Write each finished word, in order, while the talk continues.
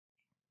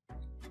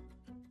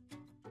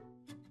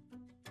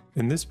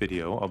In this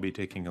video, I'll be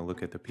taking a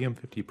look at the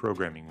PM-50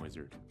 programming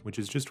wizard, which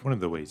is just one of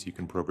the ways you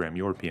can program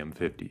your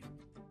PM-50.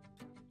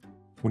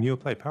 When you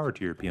apply power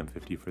to your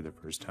PM-50 for the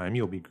first time,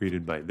 you'll be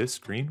greeted by this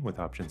screen with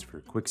options for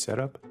Quick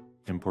Setup,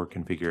 Import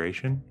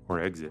Configuration, or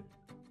Exit.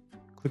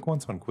 Click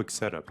once on Quick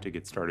Setup to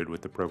get started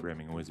with the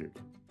programming wizard.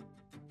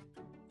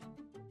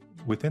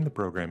 Within the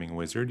programming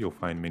wizard, you'll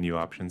find menu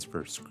options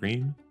for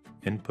Screen,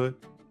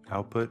 Input,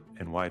 Output,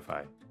 and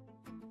Wi-Fi.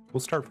 We'll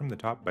start from the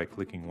top by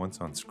clicking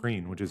once on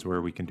Screen, which is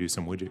where we can do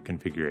some widget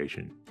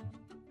configuration.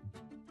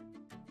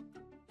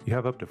 You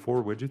have up to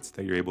 4 widgets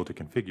that you're able to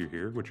configure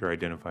here, which are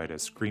identified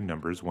as screen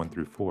numbers 1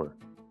 through 4.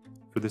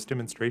 For this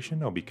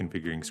demonstration, I'll be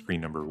configuring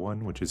screen number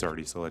 1, which is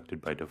already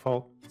selected by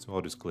default, so I'll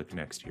just click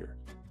Next here.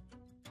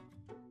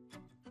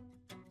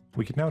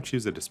 We can now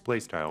choose a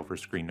display style for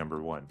screen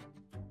number 1.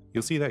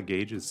 You'll see that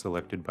gauge is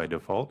selected by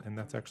default, and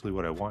that's actually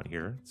what I want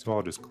here, so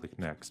I'll just click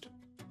Next.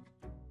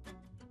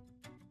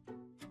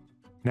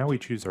 Now we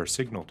choose our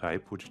signal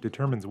type, which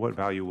determines what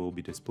value will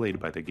be displayed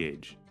by the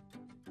gauge.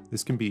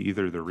 This can be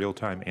either the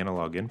real-time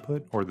analog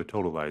input or the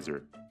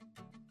totalizer.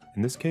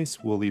 In this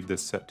case, we'll leave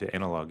this set to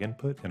analog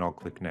input and I'll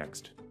click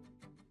Next.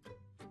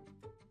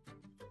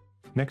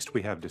 Next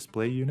we have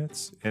display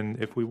units, and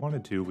if we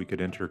wanted to, we could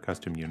enter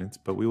custom units,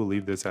 but we will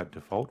leave this at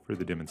default for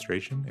the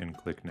demonstration and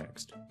click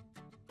Next.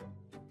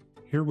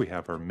 Here we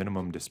have our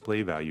minimum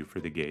display value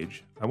for the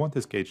gauge. I want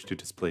this gauge to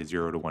display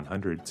 0 to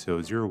 100,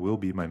 so 0 will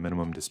be my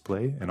minimum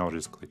display, and I'll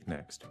just click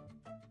Next.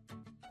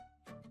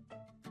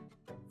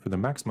 For the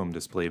maximum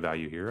display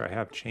value here, I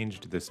have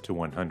changed this to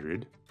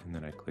 100, and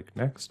then I click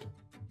Next.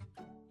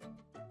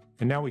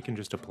 And now we can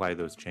just apply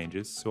those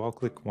changes, so I'll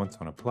click once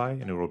on Apply,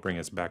 and it will bring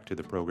us back to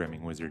the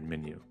Programming Wizard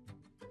menu.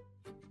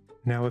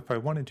 Now if I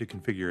wanted to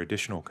configure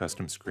additional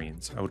custom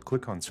screens, I would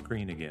click on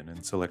Screen again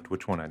and select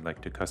which one I'd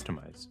like to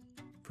customize.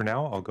 For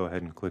now, I'll go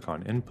ahead and click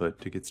on Input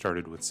to get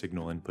started with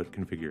signal input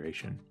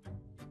configuration.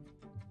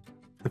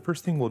 The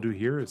first thing we'll do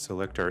here is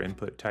select our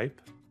input type,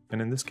 and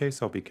in this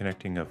case I'll be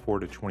connecting a 4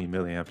 to 20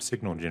 milliamp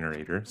signal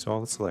generator, so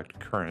I'll select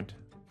Current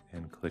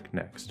and click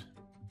Next.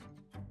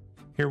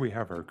 Here we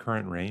have our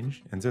current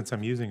range, and since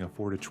I'm using a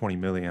 4 to 20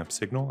 milliamp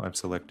signal, I've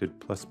selected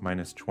plus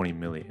minus 20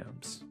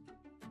 milliamps.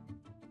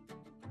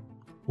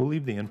 We'll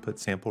leave the input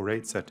sample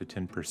rate set to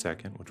 10 per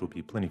second, which will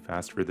be plenty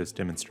fast for this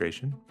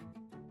demonstration.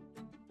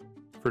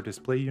 For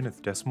display units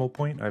decimal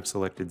point, I've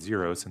selected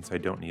 0 since I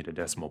don't need a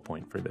decimal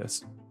point for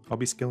this. I'll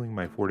be scaling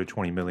my 4 to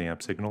 20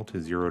 milliamp signal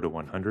to 0 to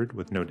 100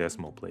 with no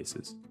decimal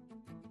places.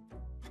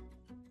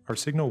 Our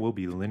signal will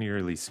be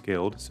linearly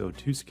scaled, so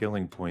 2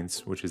 scaling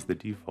points, which is the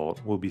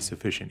default, will be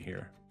sufficient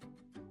here.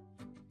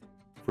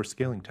 For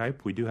scaling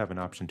type, we do have an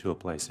option to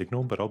apply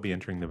signal, but I'll be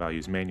entering the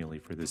values manually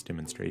for this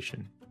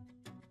demonstration.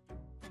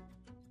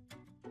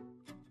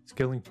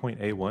 Scaling point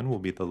A1 will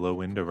be the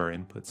low end of our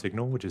input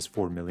signal, which is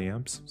 4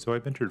 milliamps, so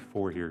I've entered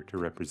 4 here to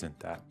represent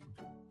that.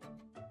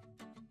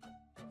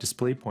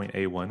 Display point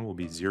A1 will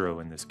be 0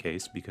 in this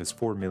case because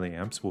 4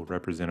 milliamps will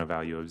represent a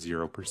value of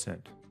 0%.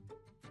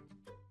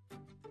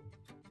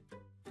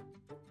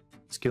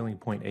 Scaling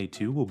point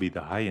A2 will be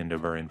the high end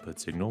of our input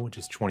signal, which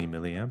is 20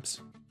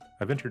 milliamps.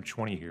 I've entered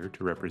 20 here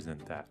to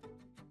represent that.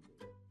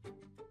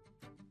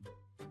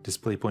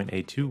 Display point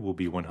A2 will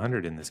be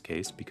 100 in this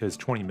case because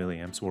 20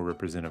 milliamps will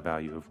represent a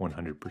value of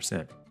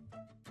 100%.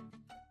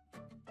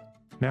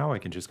 Now I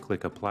can just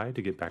click Apply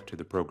to get back to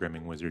the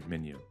Programming Wizard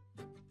menu.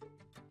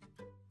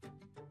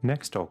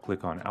 Next I'll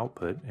click on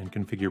Output and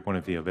configure one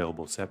of the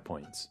available set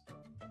points.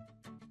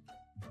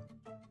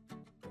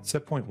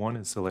 Set point 1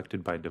 is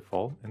selected by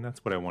default, and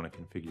that's what I want to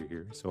configure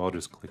here, so I'll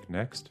just click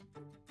Next.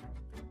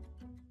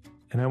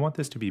 And I want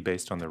this to be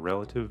based on the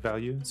relative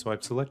value, so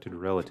I've selected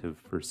Relative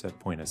for set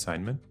point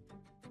assignment.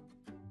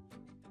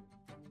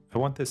 I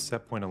want this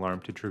set point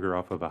alarm to trigger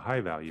off of a high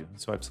value,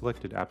 so I've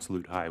selected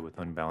absolute high with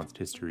unbalanced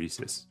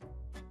hysteresis.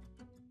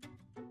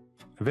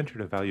 I've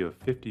entered a value of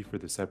 50 for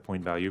the set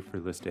point value for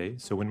list A,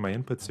 so when my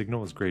input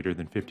signal is greater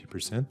than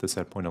 50%, the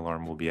set point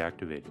alarm will be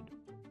activated.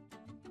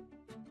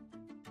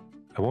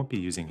 I won't be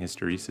using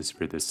hysteresis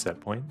for this set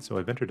point, so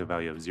I've entered a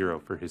value of 0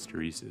 for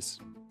hysteresis.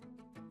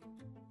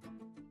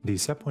 The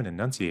set point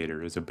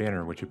enunciator is a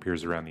banner which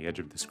appears around the edge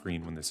of the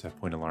screen when the set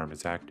point alarm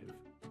is active.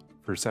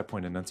 For set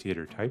point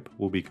enunciator type,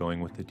 we'll be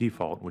going with the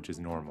default, which is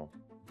normal.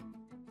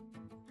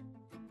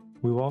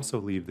 We will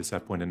also leave the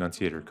set point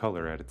enunciator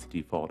color at its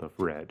default of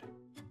red.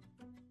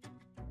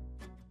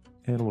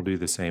 And we'll do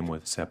the same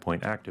with set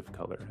point active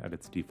color at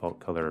its default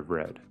color of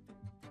red.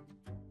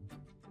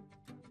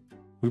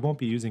 We won't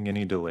be using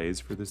any delays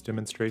for this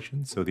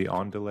demonstration, so the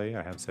on delay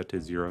I have set to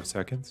 0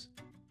 seconds.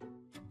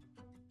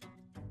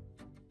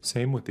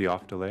 Same with the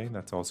off delay,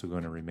 that's also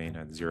going to remain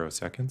at 0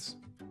 seconds.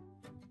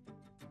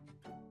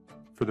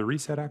 For the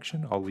reset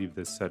action, I'll leave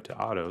this set to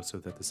auto so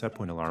that the set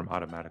point alarm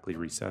automatically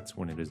resets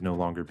when it is no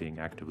longer being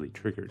actively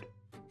triggered.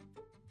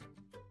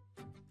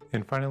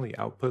 And finally,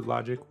 output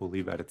logic we'll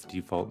leave at its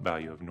default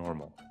value of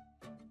normal.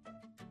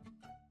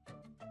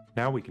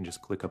 Now we can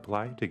just click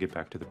Apply to get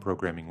back to the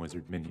Programming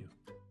Wizard menu.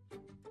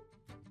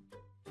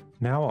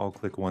 Now I'll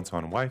click once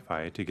on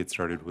Wi-Fi to get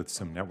started with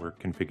some network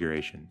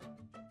configuration.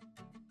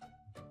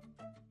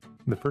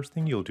 The first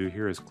thing you'll do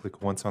here is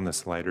click once on the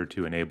slider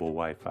to enable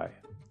Wi-Fi,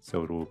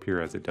 so it will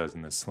appear as it does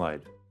in this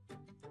slide.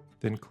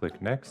 Then click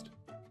Next.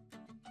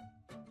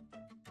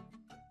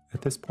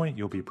 At this point,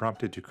 you'll be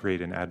prompted to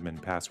create an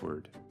admin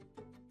password.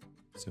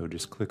 So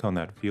just click on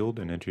that field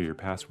and enter your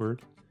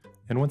password,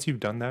 and once you've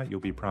done that,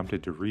 you'll be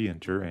prompted to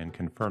re-enter and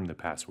confirm the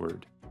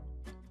password.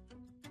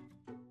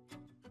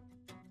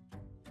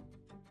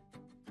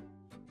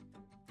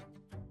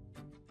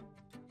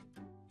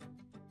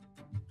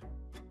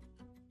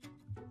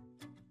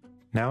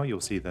 Now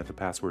you'll see that the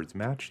passwords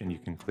match and you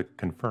can click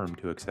Confirm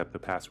to accept the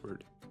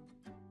password.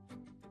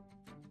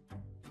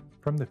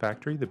 From the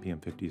factory, the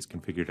PM-50 is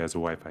configured as a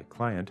Wi-Fi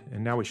client,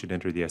 and now we should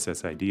enter the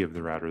SSID of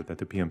the router that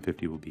the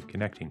PM-50 will be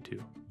connecting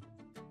to.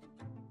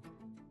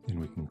 Then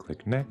we can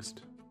click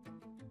Next.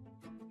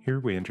 Here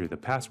we enter the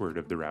password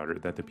of the router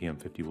that the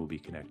PM-50 will be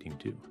connecting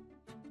to.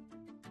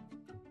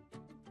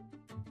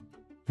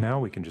 Now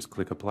we can just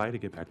click Apply to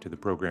get back to the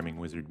Programming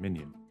Wizard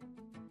menu.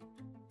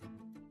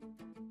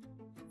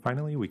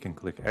 Finally, we can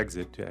click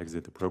Exit to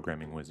exit the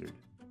Programming Wizard.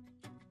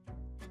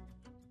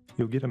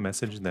 You'll get a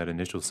message that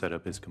initial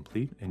setup is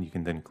complete, and you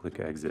can then click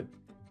Exit.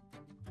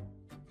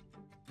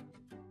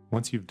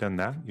 Once you've done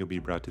that, you'll be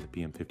brought to the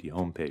PM-50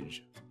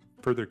 homepage.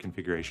 Further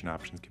configuration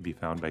options can be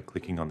found by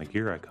clicking on the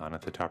gear icon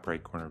at the top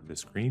right corner of the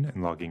screen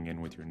and logging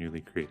in with your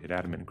newly created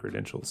admin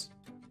credentials.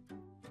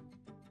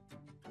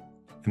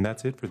 And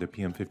that's it for the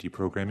PM-50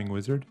 Programming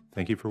Wizard.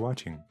 Thank you for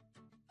watching.